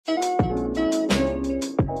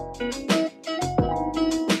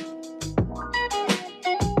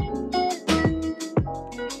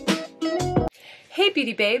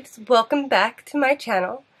Beauty Babes, welcome back to my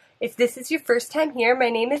channel. If this is your first time here, my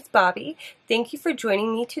name is Bobbie. Thank you for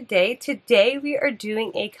joining me today. Today we are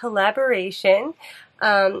doing a collaboration.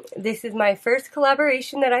 This is my first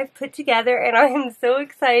collaboration that I've put together and I am so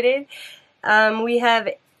excited. We have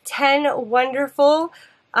 10 wonderful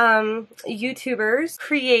YouTubers,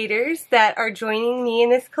 creators that are joining me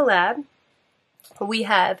in this collab. We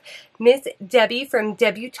have Miss Debbie from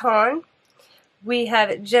Debutante. We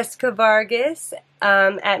have Jessica Vargas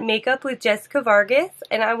at Makeup with Jessica Vargas,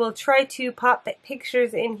 and I will try to pop the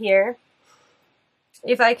pictures in here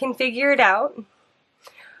if I can figure it out.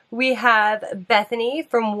 We have Bethany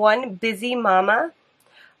from One Busy Mama.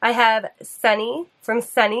 I have Sunny from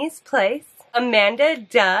Sunny's Place. Amanda,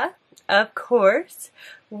 duh, of course.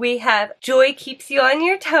 We have Joy Keeps You on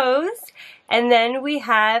Your Toes. And then we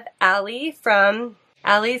have Allie from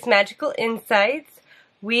Allie's Magical Insights.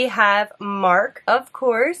 We have Mark, of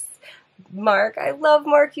course. Mark, I love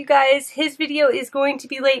Mark, you guys. His video is going to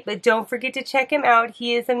be late, but don't forget to check him out.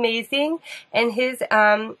 He is amazing. And his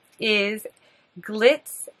is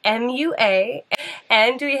Glitz MUA.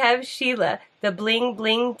 And we have Sheila, the Bling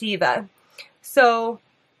Bling Diva. So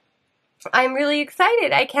I'm really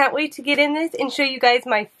excited. I can't wait to get in this and show you guys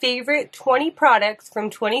my favorite 20 products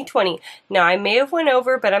from 2020. Now, I may have went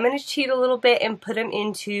over, but I'm going to cheat a little bit and put them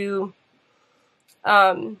into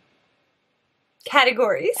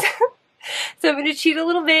categories. So I'm going to cheat a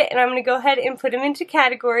little bit and I'm going to go ahead and put them into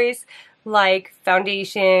categories like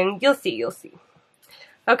foundation. You'll see.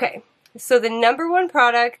 Okay, so the number one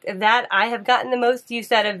product that I have gotten the most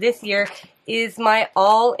use out of this year is my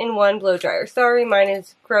all-in-one blow dryer. Sorry, mine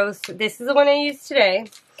is gross. This is the one I used today.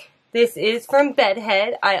 This is from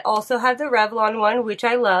Bedhead. I also have the Revlon one, which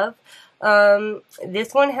I love.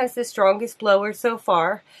 This one has the strongest blower so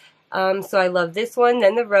far. So I love this one,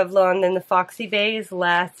 then the Revlon, then the Foxy Bay is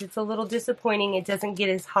last. It's a little disappointing. It doesn't get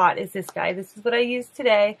as hot as this guy. This is what I used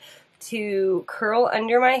today to curl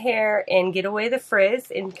under my hair and get away the frizz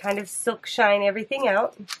and kind of silk shine everything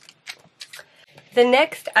out. The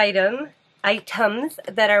next items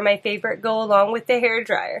that are my favorite go along with the hair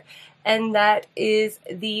dryer, and that is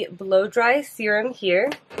the blow dry serum here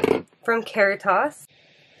from Caritas.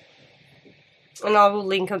 And I will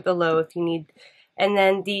link up below if you need. And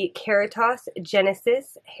then the Caritas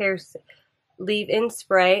Genesis Hair Leave-In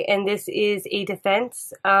Spray. And this is a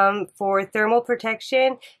defense for thermal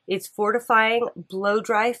protection. It's fortifying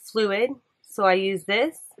blow-dry fluid. So I use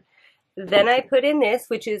this. Then I put in this,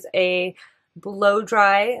 which is a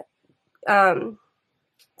blow-dry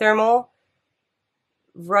thermal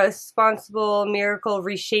responsible miracle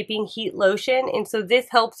reshaping heat lotion. And so this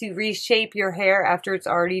helps you reshape your hair after it's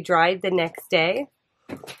already dried the next day.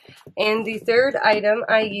 And the third item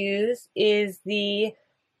I use is the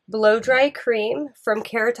blow dry cream from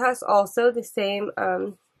Caritas, also the same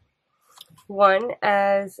one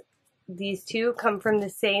as these two, come from the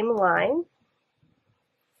same line.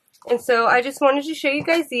 And so I just wanted to show you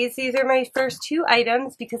guys these. These are my first two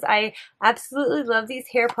items because I absolutely love these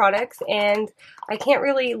hair products, and I can't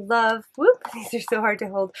really love, whoop, these are so hard to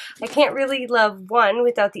hold. I can't really love one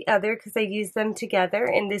without the other because I use them together,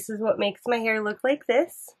 and this is what makes my hair look like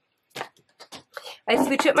this. I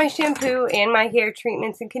switch up my shampoo and my hair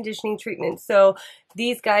treatments and conditioning treatments, so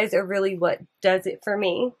these guys are really what does it for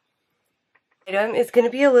me. Item is going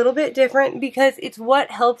to be a little bit different because it's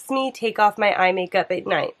what helps me take off my eye makeup at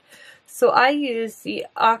night. So I use the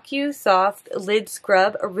xoxo Lid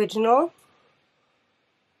Scrub Original.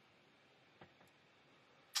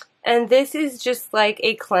 And this is just like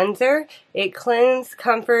a cleanser. It cleanses,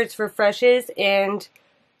 comforts, refreshes, and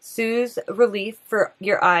soothes relief for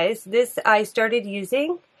your eyes. This I started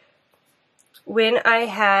using when I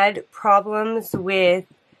had problems with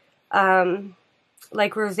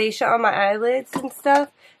like rosacea on my eyelids and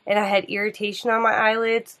stuff, and I had irritation on my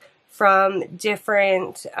eyelids from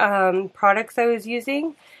different products I was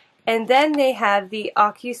using. And then they have the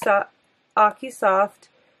xoxo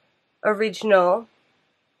Original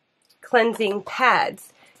Cleansing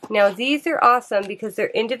Pads. Now these are awesome because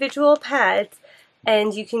they're individual pads,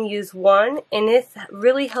 and you can use one, and this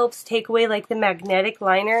really helps take away like the magnetic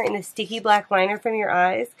liner and the sticky black liner from your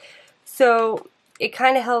eyes. So it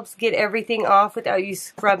kind of helps get everything off without you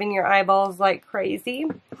scrubbing your eyeballs like crazy.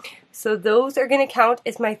 So those are going to count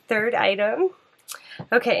as my third item.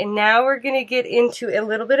 Okay, and now we're going to get into a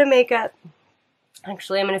little bit of makeup.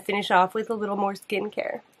 Actually, I'm going to finish off with a little more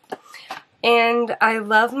skincare. And I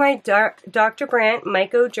love my Dr. Brandt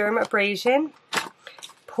Mycoderm Abrasion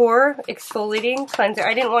Pore Exfoliating Cleanser.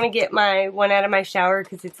 I didn't want to get my one out of my shower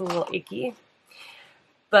because it's a little icky.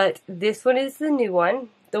 But this one is the new one.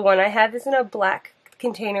 The one I have is in a black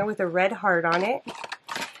container with a red heart on it.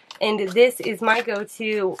 And this is my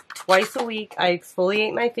go-to twice a week. I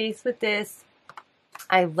exfoliate my face with this.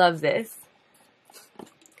 I love this.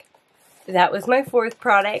 That was my 4th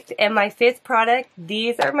product. And my 5th product,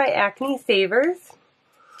 these are my acne savers.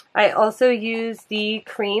 I also use the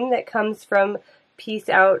cream that comes from Peace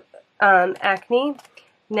Out Acne.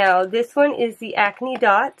 Now, this one is the Acne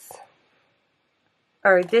Dots.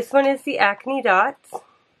 Or this one is the Acne Dots.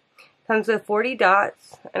 Comes with 40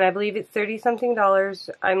 dots, and I believe it's $30-something.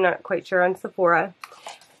 I'm not quite sure on Sephora.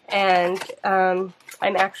 And I'm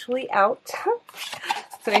actually out,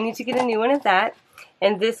 so I need to get a new one of that.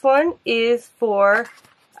 And this one is for,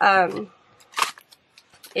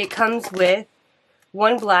 it comes with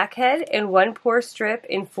 1 blackhead and 1 pore strip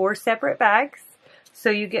in 4 separate bags. So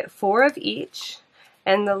you get 4 of each,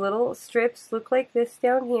 and the little strips look like this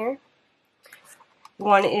down here.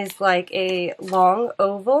 One is like a long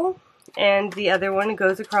oval, and the other one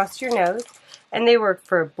goes across your nose. And they work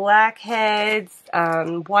for blackheads,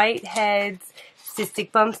 whiteheads,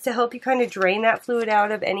 cystic bumps, to help you kind of drain that fluid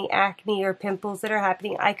out of any acne or pimples that are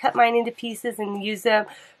happening. I cut mine into pieces and use them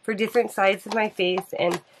for different sides of my face,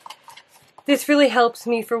 and this really helps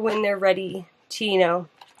me for when they're ready to, you know,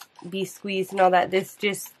 be squeezed and all that. This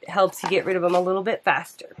just helps you get rid of them a little bit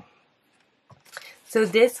faster. So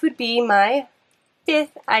this would be my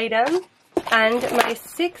 5th item. And my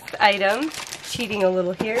 6th item, cheating a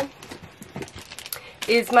little here,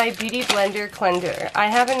 is my Beauty Blender Cleanser. I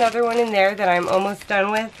have another one in there that I'm almost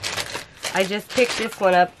done with. I just picked this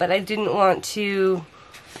one up, but I didn't want to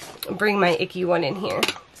bring my icky one in here.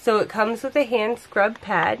 So it comes with a hand scrub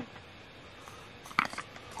pad.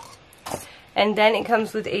 And then it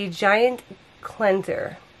comes with a giant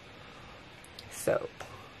cleanser soap.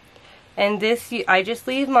 And this, I just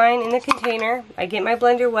leave mine in the container. I get my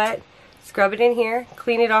blender wet, scrub it in here,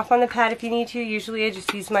 clean it off on the pad if you need to. Usually I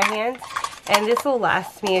just use my hands. And this will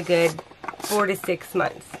last me a good 4 to 6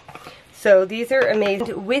 months. So these are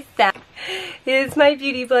amazing. With that is my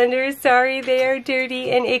beauty blenders. Sorry, they are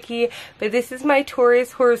dirty and icky. But this is my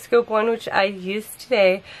Taurus horoscope one, which I used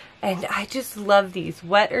today. And I just love these.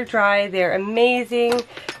 Wet or dry, they're amazing.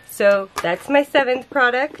 So that's my 7th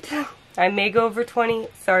product. I may go over 20.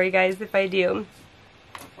 Sorry guys if I do.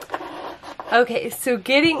 Okay, so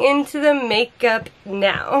getting into the makeup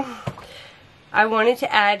now. I wanted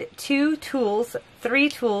to add 3 tools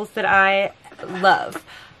that I love.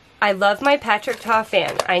 I love my Patrick Ta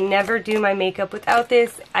fan. I never do my makeup without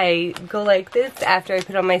this. I go like this after I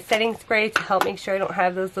put on my setting spray to help make sure I don't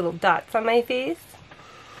have those little dots on my face.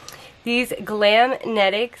 These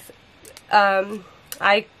Glamnetics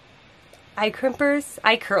eye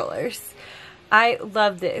curlers. I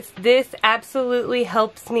love this. This absolutely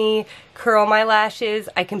helps me curl my lashes.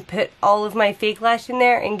 I can put all of my fake lash in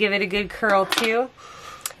there and give it a good curl too.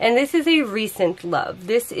 And this is a recent love.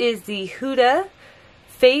 This is the Huda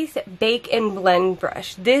Face Bake and Blend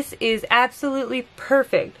brush. This is absolutely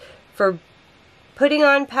perfect for putting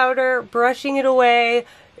on powder, brushing it away.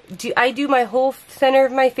 I do my whole center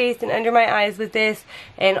of my face and under my eyes with this,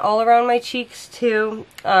 and all around my cheeks too,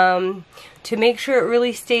 to make sure it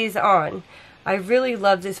really stays on. I really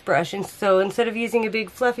love this brush, and so instead of using a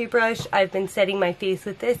big fluffy brush, I've been setting my face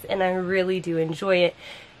with this, and I really do enjoy it.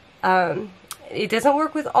 It doesn't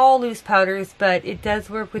work with all loose powders, but it does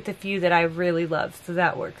work with a few that I really love, so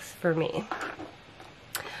that works for me.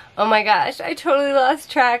 Oh my gosh, I totally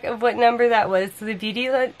lost track of what number that was. So the beauty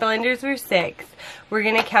blenders were 6. We're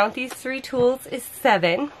going to count these 3 tools as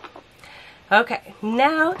 7. Okay,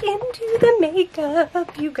 now into the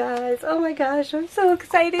makeup, you guys. Oh my gosh, I'm so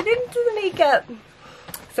excited. Into the makeup.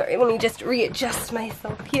 Sorry, let me just readjust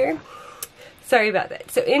myself here. Sorry about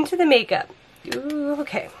that. So into the makeup. Ooh,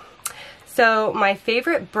 okay. So my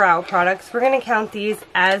favorite brow products, we're going to count these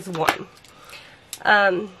as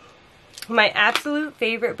 1. My absolute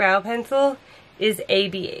favorite brow pencil is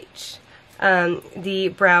ABH, the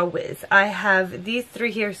Brow Wiz. I have these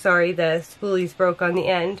 3 here. Sorry, the spoolies broke on the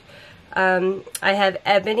end. I have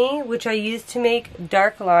Ebony, which I use to make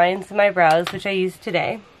dark lines in my brows, which I use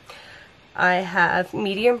today. I have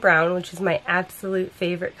Medium Brown, which is my absolute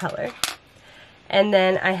favorite color. And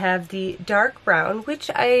then I have the Dark Brown, which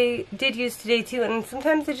I did use today too, and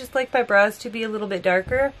sometimes I just like my brows to be a little bit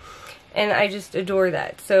darker. And I just adore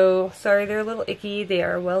that. So, sorry they're a little icky. They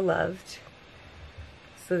are well loved.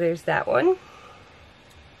 So there's that one.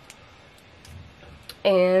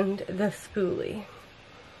 And the spoolie.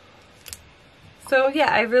 So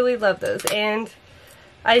yeah, I really love those. And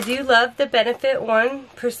I do love the Benefit one,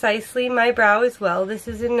 Precisely My Brow as well. This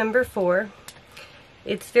is in number 4.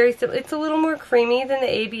 It's very simple. It's a little more creamy than the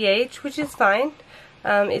ABH, which is fine.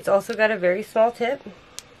 It's also got a very small tip,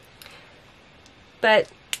 but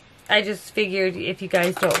I just figured if you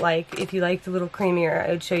guys if you like the little creamier,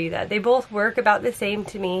 I would show you that. They both work about the same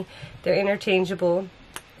to me. They're interchangeable.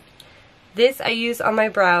 This I use on my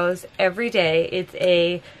brows every day. It's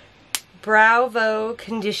a Bravo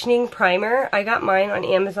conditioning primer. I got mine on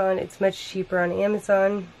Amazon. It's much cheaper on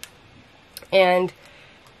Amazon. And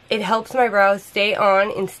it helps my brows stay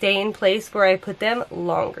on and stay in place where I put them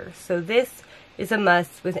longer. So this is a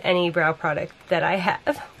must with any brow product that I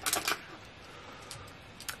have.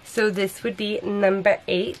 So this would be number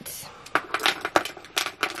 8.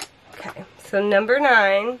 Okay, so number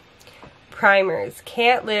 9, primers.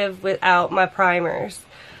 Can't live without my primers.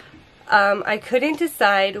 I couldn't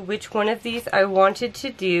decide which one of these I wanted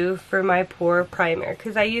to do for my pore primer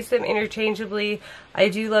because I use them interchangeably. I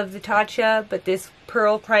do love the Tatcha, but this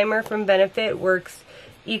Pearl Primer from Benefit works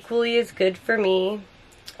equally as good for me.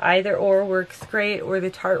 Either or works great, or the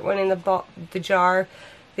Tarte one in the jar.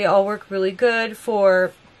 They all work really good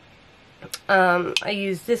for, I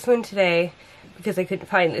used this one today because I couldn't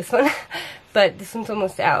find this one, but this one's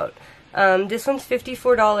almost out. This one's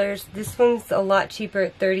 $54. This one's a lot cheaper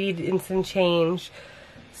at $30 and some change.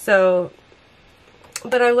 So,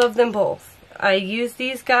 but I love them both. I use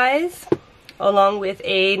these guys along with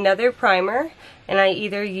another primer, and I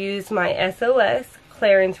either use my SOS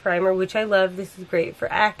Clarins primer, which I love. This is great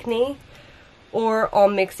for acne, or I'll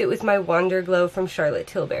mix it with my Wonder Glow from Charlotte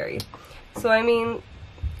Tilbury. So, I mean,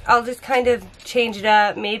 I'll just kind of change it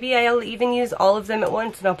up. Maybe I'll even use all of them at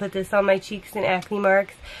once, and I'll put this on my cheeks and acne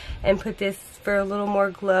marks and put this for a little more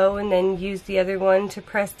glow, and then use the other one to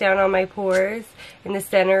press down on my pores in the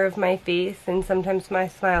center of my face and sometimes my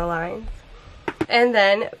smile lines. And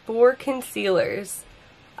then for concealers,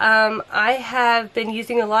 I have been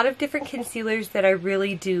using a lot of different concealers that I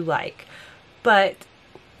really do like, but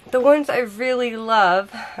the ones I really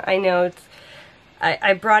love, I know it's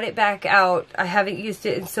I brought it back out. I haven't used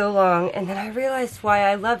it in so long, and then I realized why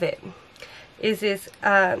I love it. Is this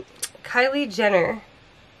Kylie Jenner,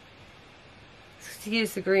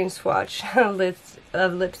 excuse the green swatch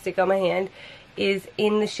of lipstick on my hand, is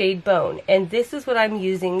in the shade Bone, and this is what I'm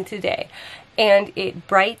using today. And it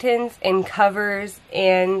brightens and covers,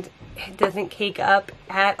 and it doesn't cake up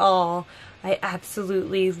at all. I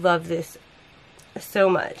absolutely love this so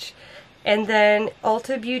much. And then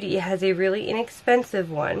Ulta Beauty has a really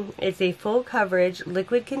inexpensive one. It's a full coverage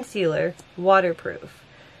liquid concealer, waterproof.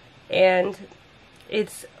 And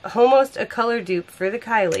it's almost a color dupe for the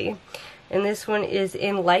Kylie. And this one is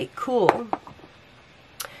in Light Cool.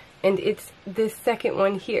 And it's this second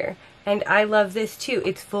one here. And I love this too.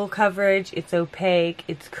 It's full coverage, it's opaque,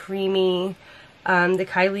 it's creamy. The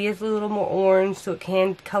Kylie is a little more orange, so it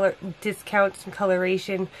can discount some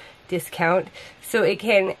coloration. So it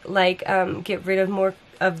can like get rid of more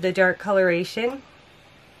of the dark coloration.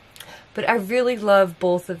 But I really love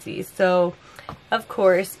both of these. So of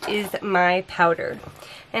course is my powder,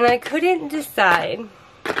 and I couldn't decide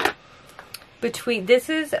between, this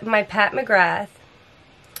is my Pat McGrath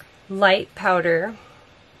light powder,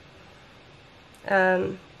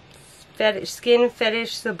 Skin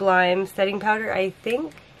Fetish Sublime setting powder, I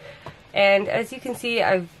think. And as you can see,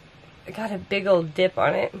 I got a big old dip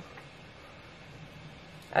on it.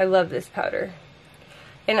 I love this powder.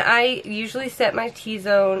 And I usually set my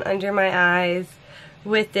T-zone under my eyes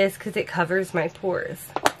with this because it covers my pores.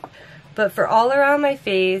 But for all around my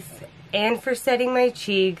face and for setting my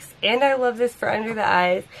cheeks, and I love this for under the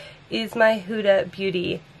eyes, is my Huda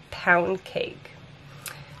Beauty Pound Cake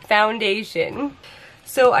foundation.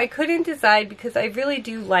 So I couldn't decide because I really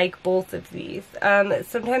do like both of these.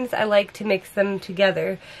 Sometimes I like to mix them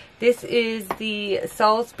together. This is the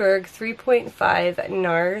Salzburg 3.5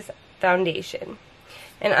 NARS foundation.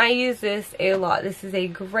 And I use this a lot. This is a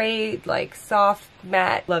great, like, soft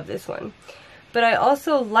matte. Love this one. But I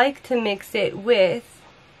also like to mix it with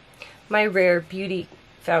my Rare Beauty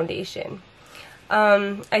foundation.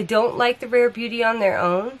 I don't like the Rare Beauty on their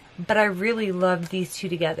own, but I really love these two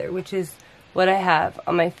together, which is what I have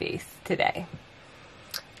on my face today.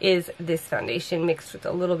 Is this foundation mixed with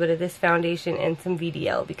a little bit of this foundation and some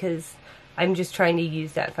VDL, because I'm just trying to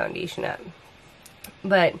use that foundation up.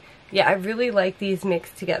 But yeah, I really like these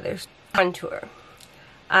mixed together. Contour.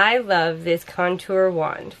 I love this contour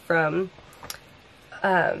wand from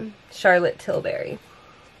Charlotte Tilbury.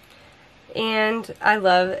 And I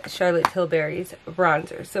love Charlotte Tilbury's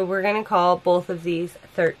bronzer. So we're going to call both of these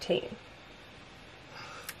 13.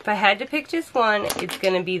 If I had to pick just one, it's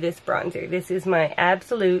going to be this bronzer. This is my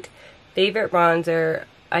absolute favorite bronzer.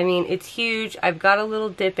 I mean, it's huge. I've got a little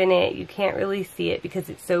dip in it. You can't really see it because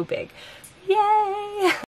it's so big.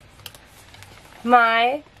 Yay!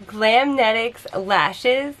 my Glamnetics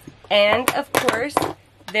lashes, and of course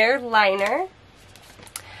their liner.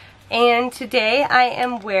 And today I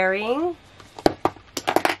am wearing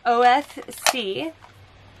OFC,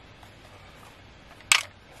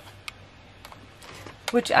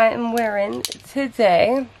 which I am wearing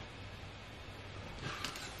today.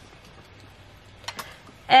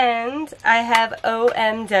 And I have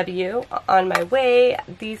OMW on my way.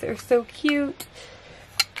 These are so cute.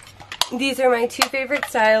 These are my two favorite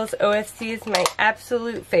styles. OFC is my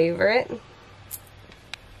absolute favorite.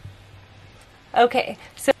 Okay,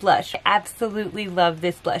 so blush. I absolutely love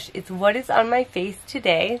this blush. It's what is on my face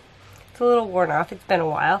today. It's a little worn off. It's been a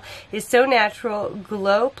while. It's So Natural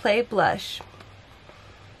Glow Play Blush.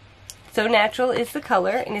 So Natural is the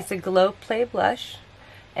color, and it's a Glow Play Blush.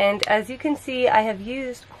 And as you can see, I have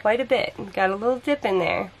used quite a bit. Got a little dip in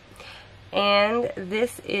there. And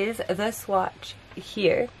this is the swatch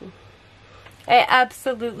here. I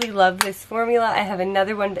absolutely love this formula. I have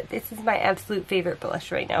another one, but this is my absolute favorite blush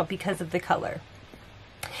right now because of the color.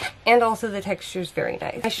 And also the texture is very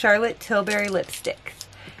nice. My Charlotte Tilbury lipsticks.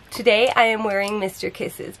 Today I am wearing Mr.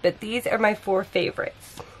 Kisses, but these are my four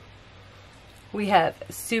favorites. We have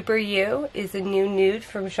Super You is a new nude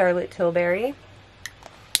from Charlotte Tilbury.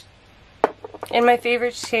 And my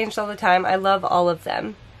favorites changed all the time. I love all of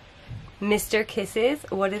them. Mr. Kisses,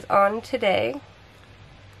 what is on today.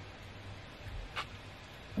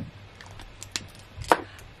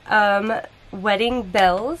 Wedding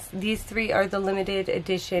Bells. These three are the limited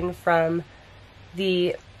edition from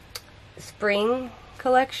the spring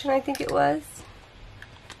collection, I think it was.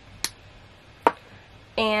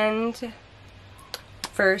 And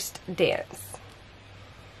First Dance.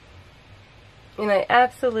 And I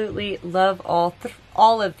absolutely love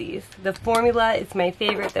all of these. The formula is my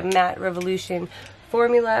favorite, the Matte Revolution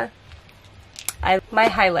formula. My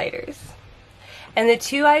highlighters. And the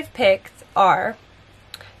two I've picked are,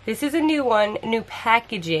 this is a new one, new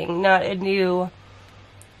packaging, not a new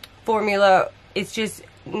formula. It's just,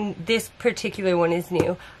 this particular one is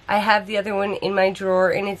new. I have the other one in my drawer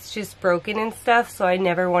and it's just broken and stuff, so I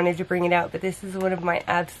never wanted to bring it out. But this is one of my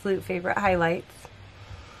absolute favorite highlights.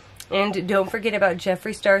 And don't forget about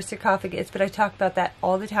Jeffree Star's Sarcophagus, but I talk about that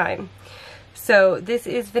all the time. So this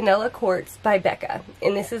is Vanilla Quartz by Becca,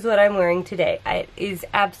 and this is what I'm wearing today. It is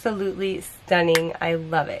absolutely stunning. I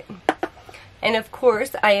love it. And of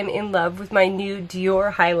course, I am in love with my new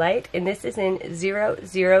Dior highlight, and this is in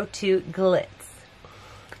 002 Glitz.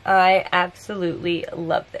 I absolutely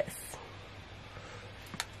love this.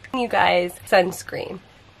 You guys, sunscreen.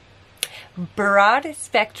 Broad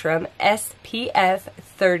Spectrum SPF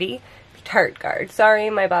 30 Tarte Guard. Sorry,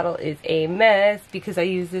 my bottle is a mess because I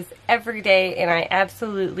use this every day and I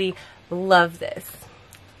absolutely love this.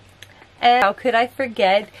 And how could I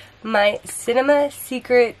forget my Cinema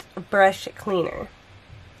Secret brush cleaner?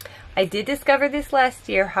 I did discover this last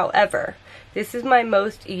year, however, this is my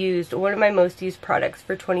most used, one of my most used products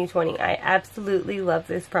for 2020. I absolutely love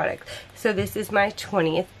this product. So this is my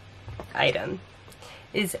 20th item.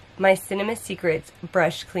 Is my Cinema Secrets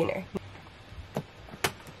brush cleaner.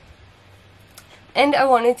 And I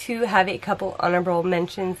wanted to have a couple honorable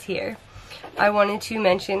mentions here. I wanted to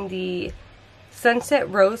mention the Sunset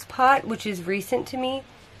Rose Pot, which is recent to me.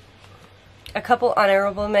 A couple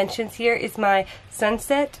honorable mentions here is my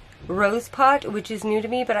Sunset Rose Pot, which is new to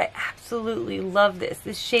me, but I absolutely love this.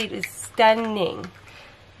 This shade is stunning.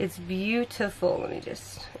 It's beautiful. Let me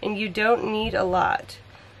just, and you don't need a lot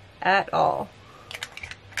at all.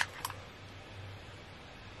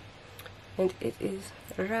 And it is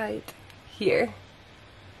right here.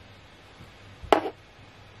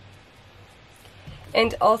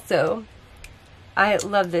 And also, I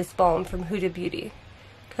love this balm from Huda Beauty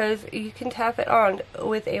because you can tap it on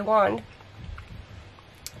with a wand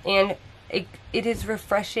and it is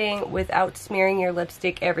refreshing without smearing your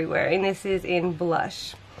lipstick everywhere. And this is in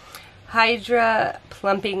blush. Hydra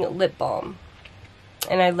Plumping Lip Balm.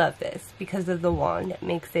 And I love this because of the wand. It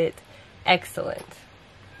makes it excellent.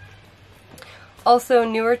 Also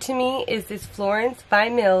newer to me is this Florence by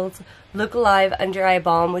Mills Look Alive Under Eye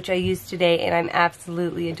Balm, which I used today and I'm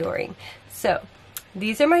absolutely adoring. So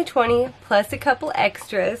these are my 20 plus a couple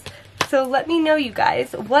extras. So let me know, you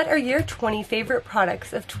guys, what are your 20 favorite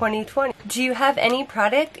products of 2020? Do you have any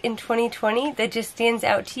product in 2020 that just stands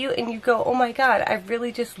out to you and you go, oh my god, I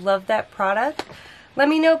really just love that product? Let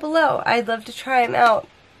me know below. I'd love to try them out.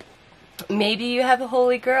 Maybe you have a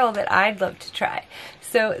holy grail that I'd love to try.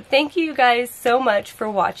 So thank you guys so much for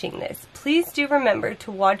watching this. Please do remember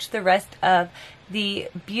to watch the rest of the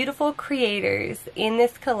beautiful creators in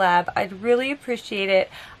this collab. I'd really appreciate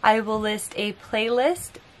it. I will list a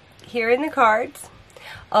playlist here in the cards,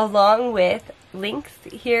 along with links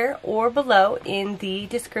here or below in the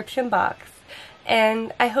description box.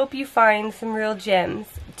 And I hope you find some real gems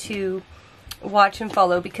to watch and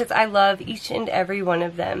follow, because I love each and every one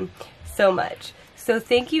of them so much. So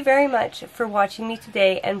thank you very much for watching me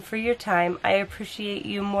today and for your time. I appreciate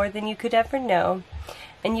you more than you could ever know.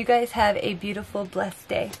 And you guys have a beautiful, blessed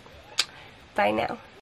day. Bye now.